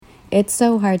it's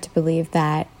so hard to believe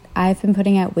that I've been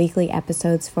putting out weekly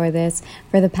episodes for this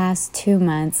for the past 2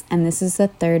 months, and this is the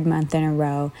third month in a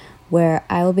row where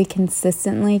I will be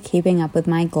consistently keeping up with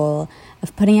my goal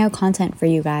of putting out content for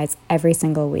you guys every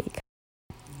single week.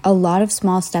 A lot of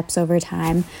small steps over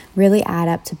time really add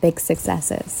up to big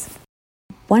successes.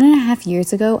 1.5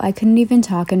 years ago, I couldn't even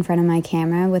talk in front of my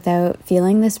camera without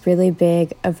feeling this really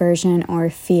big aversion or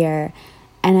fear,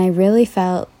 and I really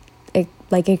felt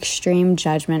like extreme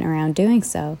judgment around doing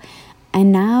so.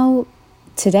 And now,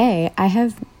 today, I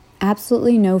have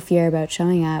absolutely no fear about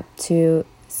showing up to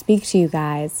speak to you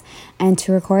guys and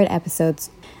to record episodes.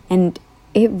 And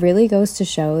it really goes to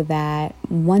show that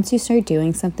once you start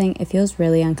doing something, it feels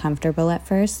really uncomfortable at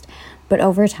first, but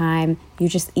over time, you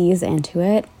just ease into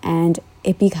it and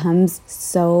it becomes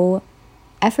so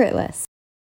effortless.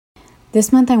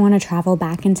 This month, I want to travel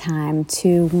back in time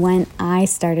to when I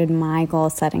started my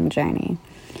goal-setting journey.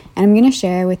 And I'm going to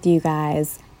share with you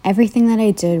guys everything that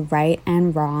I did right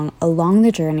and wrong along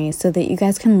the journey so that you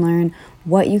guys can learn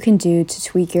what you can do to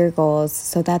tweak your goals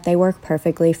so that they work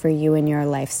perfectly for you and your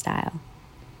lifestyle.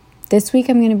 This week,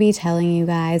 I'm going to be telling you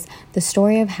guys the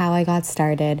story of how I got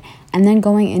started and then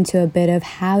going into a bit of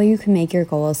how you can make your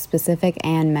goals specific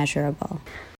and measurable.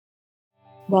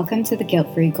 Welcome to the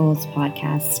Guilt-Free Goals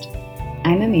podcast.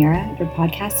 I'm Amira, your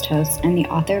podcast host and the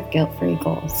author of Guilt-Free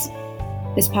Goals.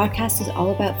 This podcast is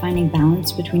all about finding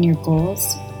balance between your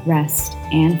goals, rest,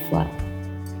 and flow.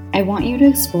 I want you to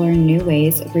explore new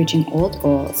ways of reaching old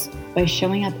goals by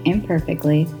showing up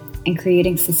imperfectly and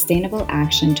creating sustainable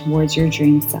action towards your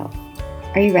dream self.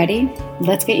 Are you ready?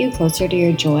 Let's get you closer to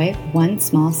your joy, one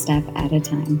small step at a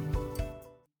time.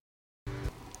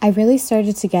 I really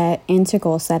started to get into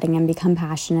goal setting and become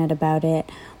passionate about it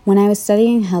when I was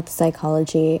studying health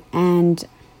psychology and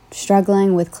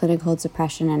struggling with clinical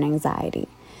depression and anxiety.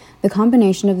 The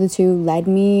combination of the two led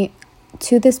me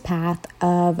to this path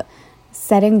of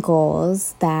setting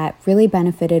goals that really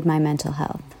benefited my mental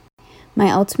health.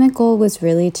 My ultimate goal was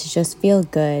really to just feel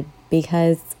good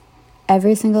because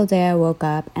every single day I woke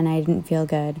up and I didn't feel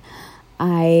good.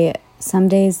 Some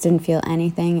days didn't feel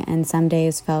anything and some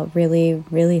days felt really,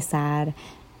 really sad.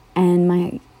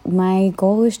 And my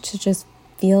goal was to just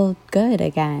feel good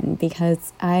again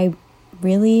because I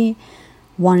really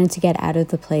wanted to get out of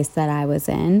the place that I was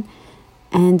in.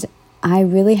 And I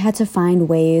really had to find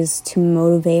ways to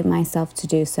motivate myself to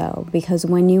do so because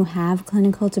when you have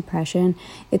clinical depression,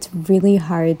 it's really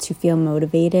hard to feel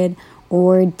motivated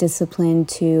or disciplined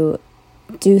to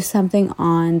do something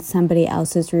on somebody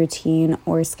else's routine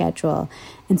or schedule.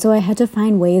 And so I had to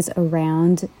find ways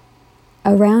around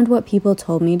what people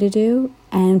told me to do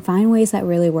and find ways that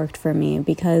really worked for me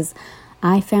because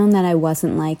I found that I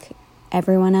wasn't like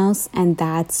everyone else, and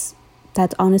that's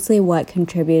honestly what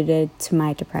contributed to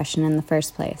my depression in the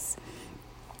first place.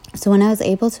 So when I was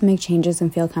able to make changes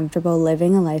and feel comfortable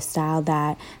living a lifestyle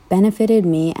that benefited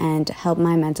me and helped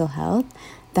my mental health,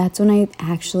 that's when I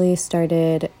actually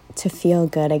started to feel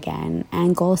good again,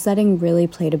 and goal setting really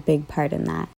played a big part in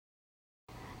that.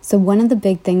 So one of the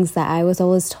big things that I was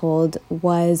always told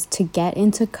was to get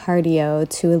into cardio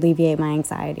to alleviate my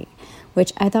anxiety,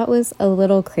 which I thought was a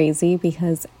little crazy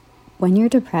because when you're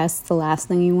depressed, the last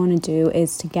thing you want to do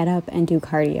is to get up and do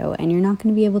cardio, and you're not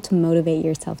going to be able to motivate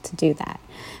yourself to do that.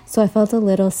 So I felt a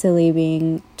little silly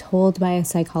being told by a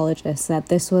psychologist that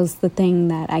this was the thing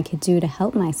that I could do to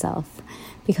help myself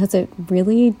because it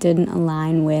really didn't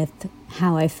align with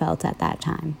how I felt at that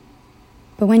time.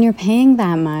 But when you're paying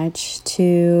that much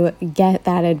to get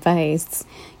that advice,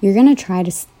 you're going to try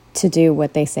to do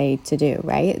what they say to do,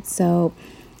 right? So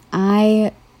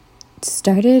I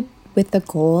started with the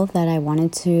goal that I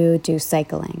wanted to do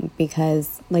cycling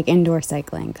indoor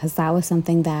cycling, because that was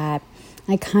something that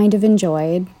I kind of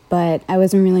enjoyed, but I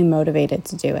wasn't really motivated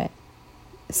to do it.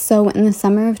 So in the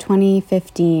summer of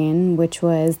 2015, which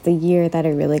was the year that I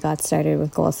really got started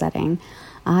with goal setting,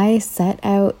 I set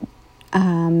out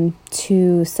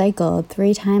to cycle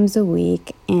 3 times a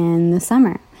week in the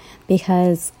summer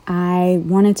because I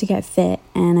wanted to get fit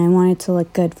and I wanted to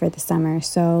look good for the summer.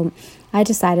 So I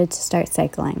decided to start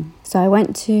cycling. So I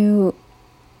went to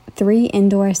 3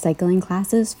 indoor cycling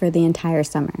classes for the entire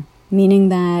summer, meaning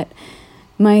that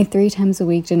my 3 times a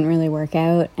week didn't really work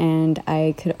out and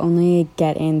I could only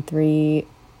get in 3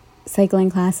 cycling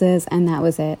classes and that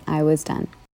was it. I was done.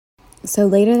 So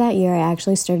later that year, I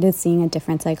actually started seeing a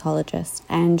different psychologist,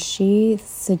 and she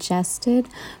suggested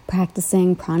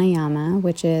practicing pranayama,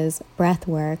 which is breath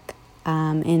work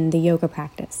in the yoga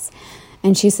practice.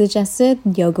 And she suggested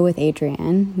Yoga with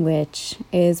Adriene, which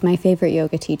is my favorite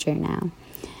yoga teacher now.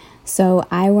 So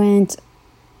I went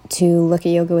to look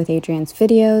at Yoga with Adrienne's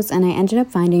videos, and I ended up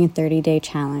finding a 30-day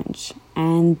challenge.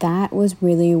 And that was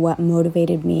really what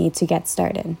motivated me to get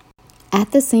started.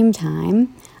 At the same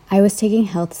time, I was taking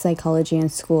health psychology in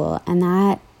school, and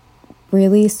that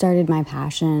really started my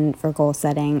passion for goal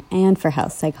setting and for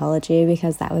health psychology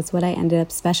because that was what I ended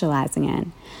up specializing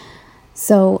in.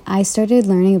 So I started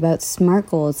learning about SMART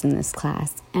goals in this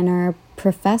class, and our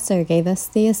professor gave us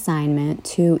the assignment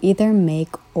to either make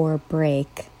or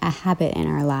break a habit in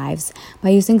our lives by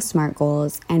using SMART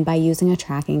goals and by using a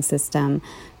tracking system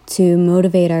to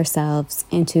motivate ourselves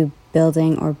into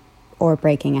building or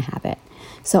breaking a habit.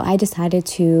 So I decided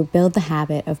to build the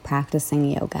habit of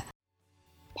practicing yoga.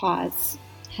 Pause.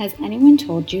 Has anyone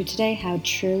told you today how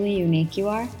truly unique you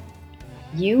are?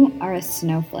 You are a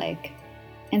snowflake.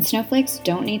 And snowflakes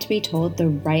don't need to be told the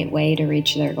right way to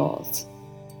reach their goals.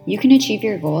 You can achieve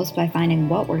your goals by finding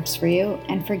what works for you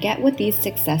and forget what these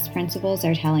success principles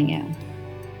are telling you.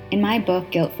 In my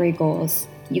book, Guilt-Free Goals,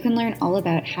 you can learn all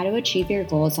about how to achieve your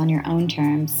goals on your own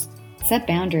terms, set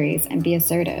boundaries and be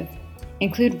assertive,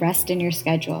 include rest in your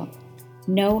schedule,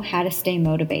 know how to stay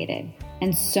motivated,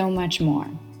 and so much more.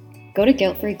 Go to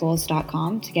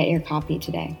guiltfreegoals.com to get your copy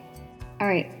today. All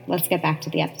right, let's get back to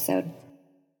the episode.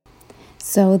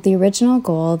 So the original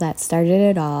goal that started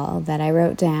it all that I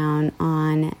wrote down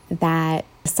on that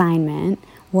assignment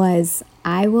was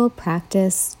I will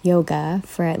practice yoga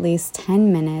for at least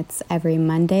 10 minutes every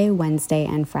Monday, Wednesday,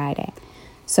 and Friday.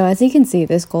 So as you can see,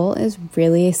 this goal is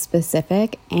really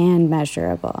specific and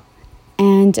measurable.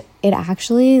 And it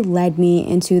actually led me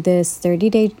into this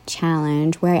 30-day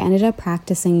challenge where I ended up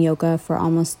practicing yoga for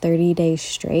almost 30 days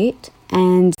straight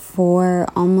and for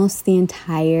almost the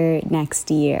entire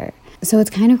next year. So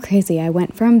it's kind of crazy. I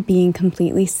went from being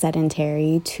completely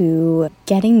sedentary to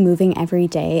getting moving every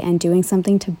day and doing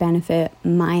something to benefit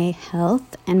my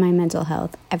health and my mental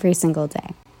health every single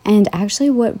day. And actually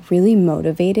what really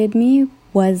motivated me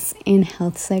was in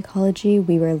health psychology,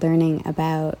 we were learning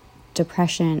about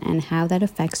depression and how that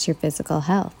affects your physical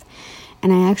health.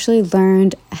 And I actually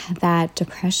learned that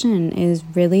depression is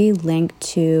really linked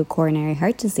to coronary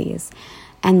heart disease.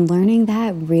 And learning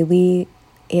that really,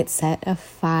 it set a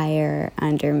fire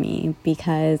under me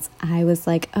because I was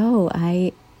like, oh,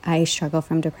 I struggle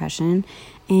from depression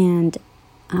and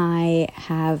I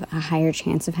have a higher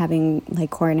chance of having like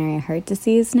coronary heart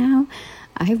disease now.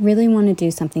 I really want to do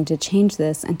something to change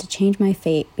this and to change my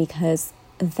fate because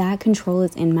that control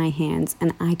is in my hands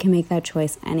and I can make that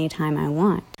choice anytime I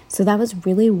want. So that was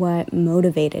really what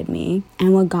motivated me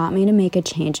and what got me to make a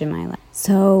change in my life.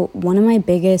 So one of my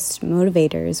biggest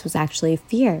motivators was actually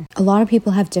fear. A lot of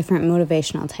people have different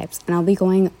motivational types, and I'll be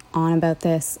going on about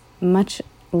this much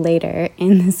later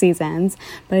in the seasons,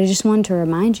 but I just wanted to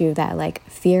remind you that like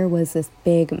fear was this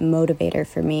big motivator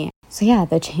for me. So yeah,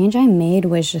 the change I made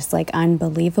was just like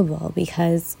unbelievable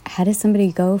because how does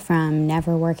somebody go from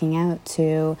never working out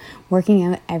to working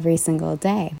out every single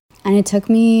day? And it took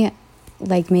me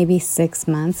like maybe 6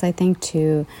 months, I think,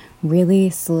 to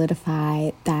really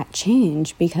solidify that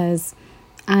change because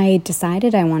I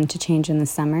decided I wanted to change in the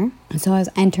summer. So I was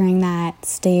entering that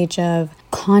stage of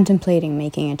contemplating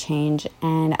making a change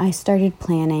and I started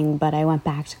planning, but I went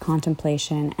back to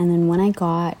contemplation. And then when I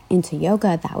got into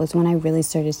yoga, that was when I really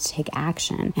started to take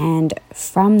action. And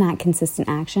from that consistent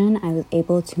action, I was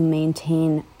able to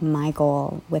maintain my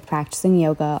goal with practicing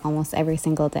yoga almost every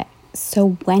single day.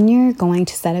 So when you're going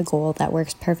to set a goal that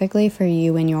works perfectly for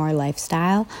you and your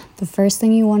lifestyle, the first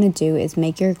thing you want to do is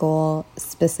make your goal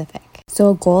specific.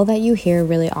 So a goal that you hear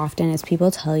really often is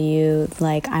people tell you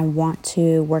like, I want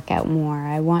to work out more,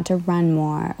 I want to run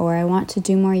more, or I want to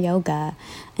do more yoga.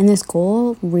 And this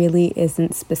goal really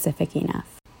isn't specific enough.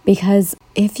 Because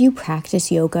if you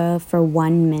practice yoga for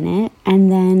 1 minute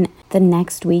and then the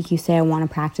next week you say, I want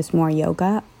to practice more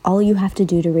yoga, all you have to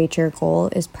do to reach your goal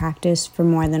is practice for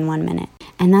more than 1 minute.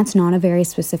 And that's not a very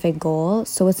specific goal,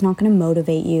 so it's not going to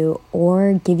motivate you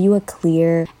or give you a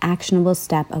clear, actionable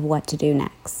step of what to do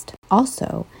next.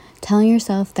 Also, telling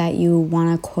yourself that you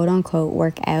want to quote unquote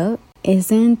work out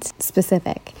isn't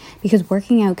specific because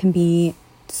working out can be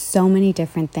so many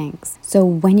different things. So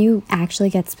when you actually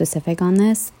get specific on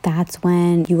this, that's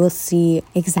when you will see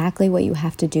exactly what you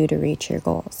have to do to reach your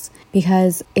goals.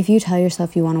 Because if you tell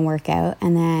yourself you want to work out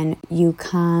and then you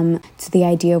come to the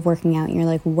idea of working out and you're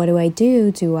like, what do I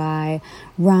do? Do I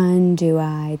run? Do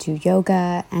I do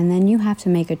yoga? And then you have to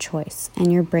make a choice.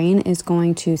 And your brain is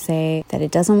going to say that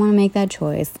it doesn't want to make that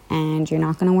choice and you're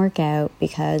not going to work out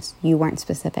because you weren't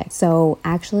specific. So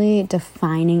actually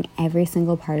defining every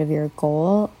single part of your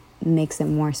goal makes it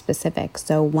more specific.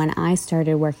 So when I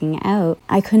started working out,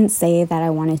 I couldn't say that I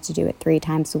wanted to do it 3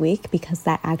 times a week because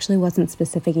that actually wasn't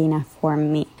specific enough for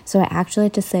me. So I actually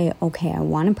had to say, okay, I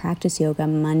want to practice yoga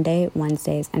Monday,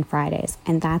 Wednesdays, and Fridays.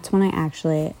 And that's when I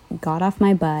actually got off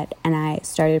my butt and I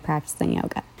started practicing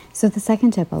yoga. So the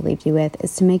second tip I'll leave you with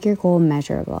is to make your goal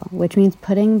measurable, which means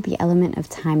putting the element of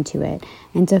time to it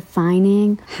and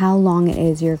defining how long it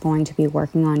is you're going to be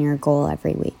working on your goal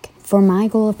every week. For my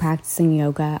goal of practicing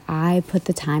yoga, I put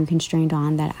the time constraint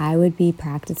on that I would be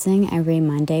practicing every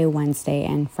Monday, Wednesday,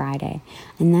 and Friday.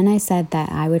 And then I said that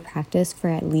I would practice for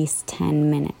at least 10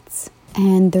 minutes.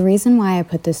 And the reason why I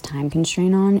put this time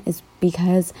constraint on is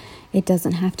because it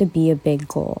doesn't have to be a big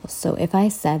goal. So if I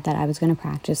said that I was going to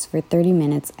practice for 30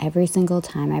 minutes every single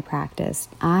time I practiced,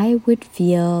 I would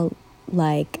feel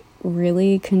like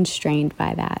really constrained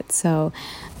by that. So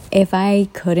if I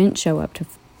couldn't show up to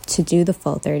do the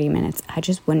full 30 minutes, I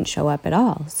just wouldn't show up at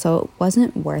all. So it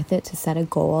wasn't worth it to set a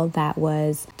goal that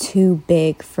was too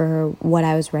big for what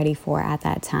I was ready for at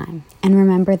that time. And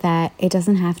remember that it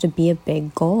doesn't have to be a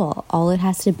big goal. All it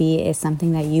has to be is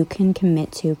something that you can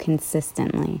commit to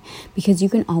consistently, because you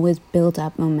can always build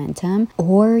up momentum.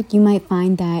 Or you might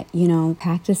find that,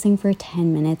 practicing for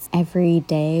 10 minutes every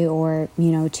day or,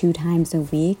 2 times a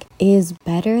week is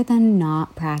better than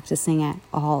not practicing at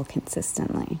all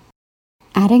consistently.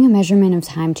 Adding a measurement of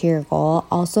time to your goal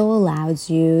also allows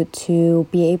you to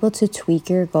be able to tweak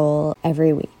your goal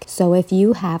every week. So if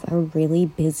you have a really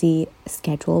busy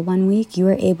schedule one week, you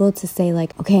are able to say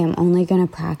okay, I'm only going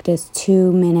to practice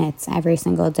 2 minutes every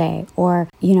single day, or,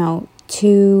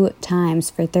 2 times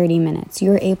for 30 minutes.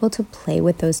 You're able to play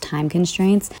with those time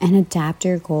constraints and adapt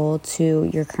your goal to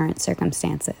your current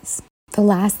circumstances. The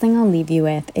last thing I'll leave you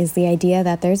with is the idea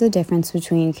that there's a difference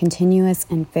between continuous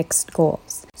and fixed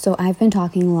goals. So I've been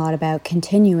talking a lot about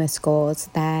continuous goals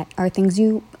that are things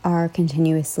you are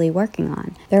continuously working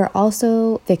on. There are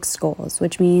also fixed goals,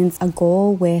 which means a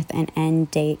goal with an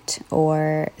end date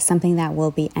or something that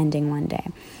will be ending one day.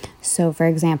 So for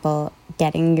example,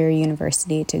 getting your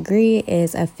university degree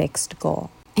is a fixed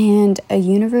goal. And a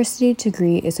university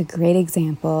degree is a great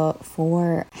example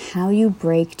for how you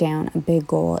break down a big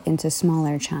goal into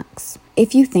smaller chunks.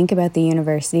 If you think about the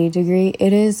university degree,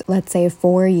 it is, let's say,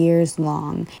 4 years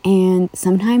long, and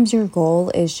sometimes your goal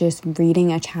is just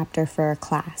reading a chapter for a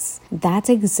class. That's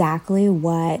exactly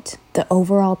what the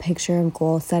overall picture of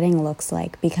goal setting looks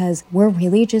like, because we're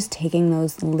really just taking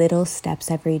those little steps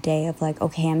every day of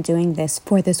okay, I'm doing this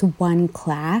for this one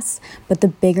class, but the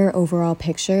bigger overall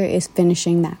picture is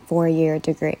finishing that 4-year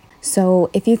degree. So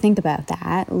if you think about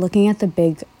that, looking at the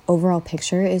big overall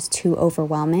picture is too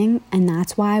overwhelming, and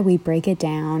that's why we break it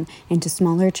down into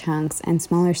smaller chunks and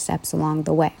smaller steps along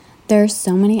the way. There are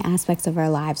so many aspects of our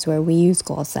lives where we use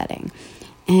goal setting,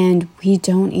 and we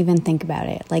don't even think about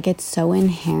it. It's so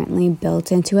inherently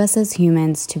built into us as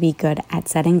humans to be good at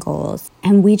setting goals,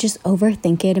 and we just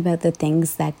overthink it about the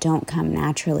things that don't come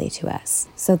naturally to us.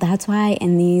 So that's why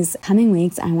in these coming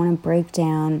weeks, I want to break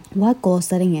down what goal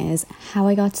setting is, how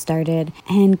I got started,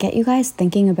 and get you guys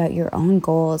thinking about your own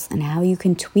goals and how you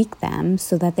can tweak them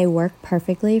so that they work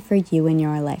perfectly for you and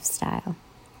your lifestyle.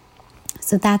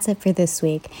 So that's it for this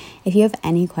week. If you have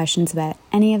any questions about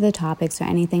any of the topics or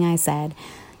anything I said,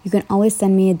 you can always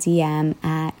send me a DM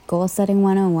at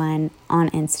goalsetting101 on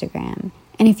Instagram.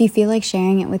 And if you feel like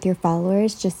sharing it with your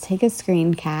followers, just take a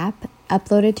screen cap,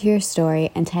 upload it to your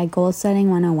story, and tag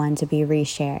goalsetting101 to be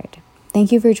reshared.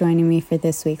 Thank you for joining me for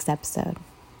this week's episode.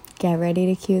 Get ready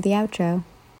to cue the outro.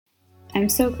 I'm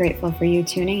so grateful for you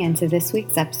tuning into this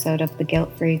week's episode of the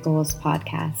Guilt-Free Goals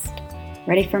podcast.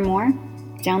 Ready for more?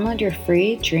 Download your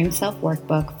free Dream Self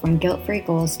Workbook from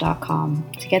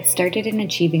guiltfreegoals.com to get started in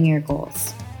achieving your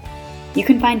goals. You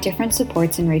can find different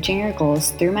supports in reaching your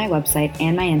goals through my website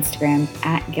and my Instagram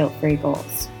at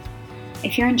guiltfreegoals.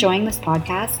 If you're enjoying this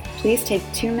podcast, please take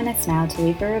 2 minutes now to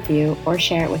leave a review or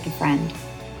share it with a friend.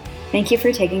 Thank you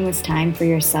for taking this time for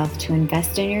yourself to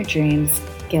invest in your dreams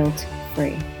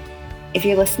guilt-free. If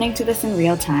you're listening to this in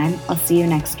real time, I'll see you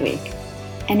next week.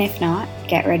 And if not,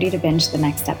 get ready to binge the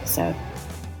next episode.